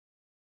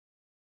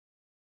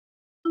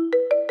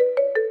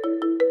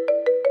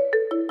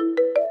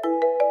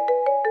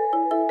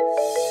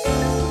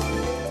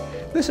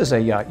This is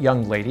a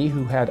young lady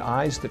who had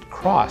eyes that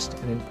crossed.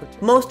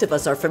 Most of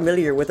us are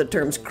familiar with the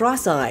terms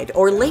cross-eyed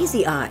or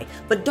lazy eye,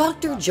 but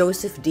Dr.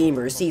 Joseph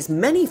Demer sees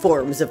many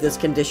forms of this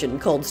condition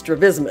called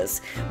strabismus.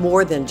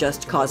 More than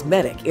just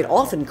cosmetic, it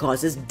often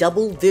causes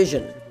double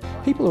vision.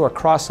 People who are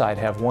cross-eyed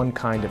have one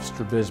kind of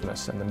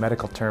strabismus, and the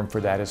medical term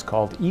for that is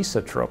called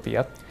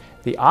esotropia.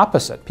 The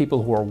opposite,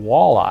 people who are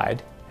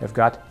wall-eyed, have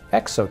got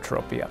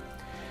exotropia.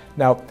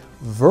 Now,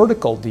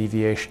 vertical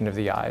deviation of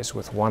the eyes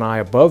with one eye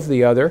above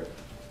the other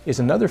is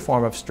another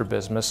form of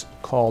strabismus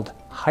called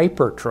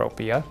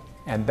hypertropia,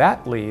 and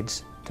that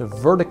leads to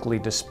vertically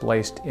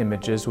displaced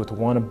images with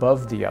one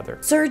above the other.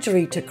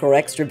 Surgery to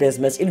correct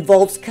strabismus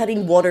involves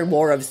cutting one or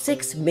more of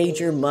 6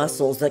 major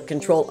muscles that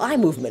control eye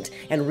movement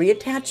and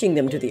reattaching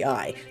them to the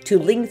eye to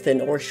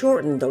lengthen or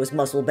shorten those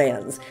muscle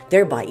bands,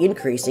 thereby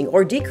increasing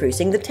or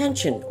decreasing the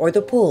tension or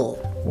the pull.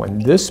 When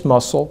this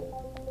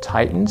muscle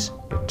tightens,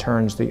 it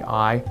turns the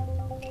eye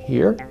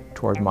here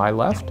toward my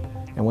left,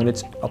 and when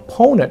its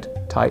opponent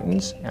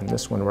tightens and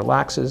this one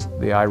relaxes,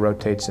 the eye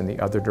rotates in the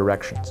other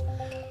directions.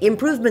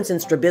 Improvements in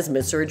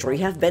strabismus surgery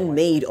have been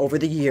made over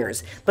the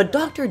years, but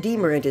Dr.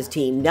 Demer and his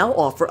team now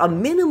offer a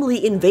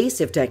minimally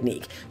invasive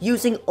technique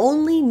using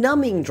only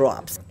numbing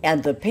drops,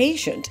 and the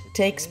patient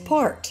takes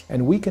part.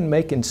 And we can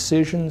make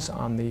incisions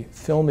on the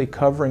filmy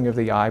covering of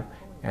the eye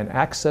and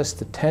access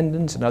the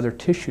tendons and other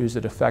tissues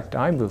that affect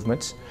eye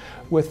movements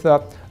with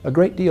a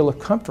great deal of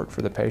comfort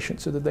for the patient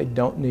so that they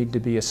don't need to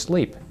be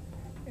asleep.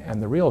 And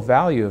the real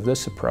value of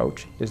this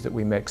approach is that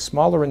we make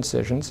smaller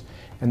incisions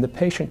and the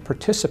patient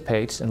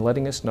participates in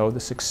letting us know the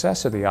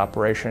success of the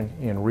operation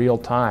in real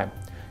time.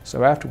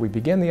 So after we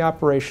begin the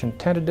operation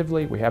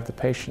tentatively, we have the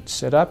patient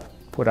sit up,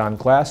 put on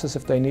glasses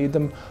if they need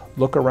them,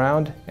 look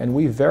around, and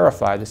we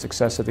verify the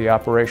success of the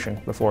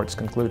operation before it's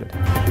concluded.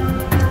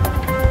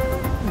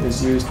 It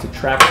is used to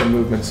track the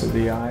movements of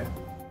the eye.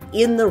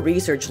 In the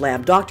research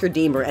lab, Dr.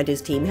 Demer and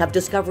his team have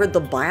discovered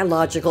the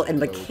biological and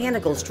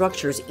mechanical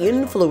structures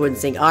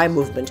influencing eye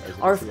movement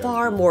are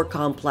far more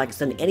complex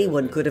than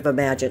anyone could have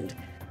imagined.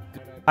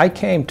 I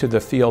came to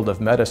the field of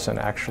medicine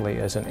actually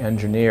as an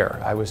engineer.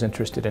 I was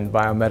interested in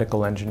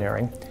biomedical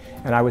engineering,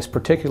 and I was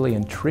particularly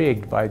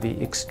intrigued by the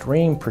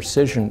extreme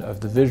precision of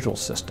the visual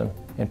system,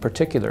 in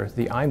particular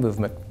the eye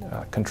movement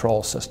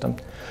control system,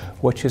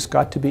 which has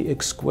got to be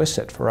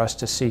exquisite for us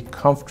to see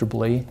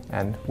comfortably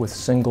and with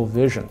single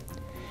vision.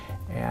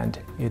 And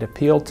it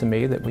appealed to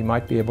me that we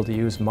might be able to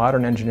use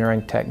modern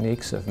engineering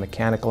techniques of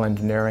mechanical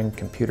engineering,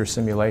 computer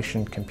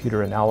simulation,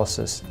 computer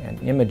analysis, and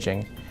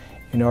imaging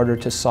in order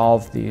to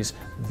solve these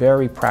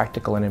very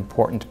practical and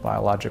important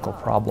biological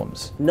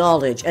problems.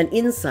 Knowledge and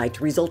insight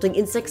resulting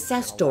in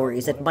success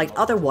stories that might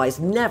otherwise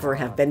never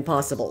have been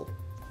possible.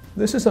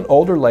 This is an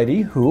older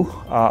lady who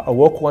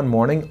awoke one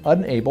morning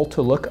unable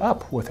to look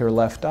up with her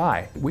left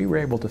eye. We were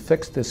able to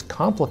fix this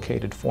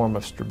complicated form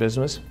of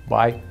strabismus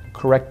by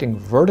correcting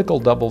vertical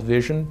double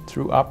vision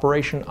through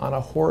operation on a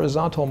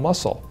horizontal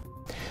muscle.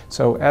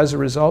 So as a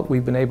result,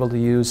 we've been able to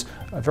use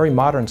a very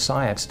modern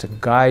science to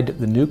guide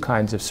the new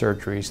kinds of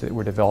surgeries that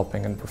we're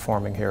developing and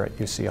performing here at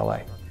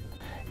UCLA.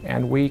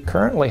 And we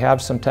currently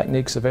have some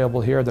techniques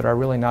available here that are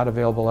really not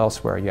available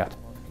elsewhere yet.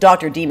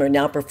 Dr. Demer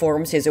now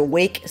performs his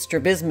awake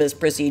strabismus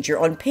procedure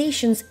on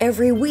patients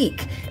every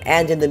week.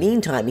 And in the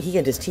meantime, he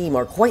and his team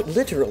are quite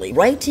literally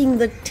writing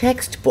the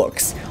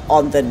textbooks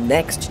on the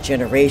next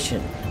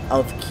generation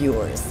of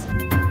cures.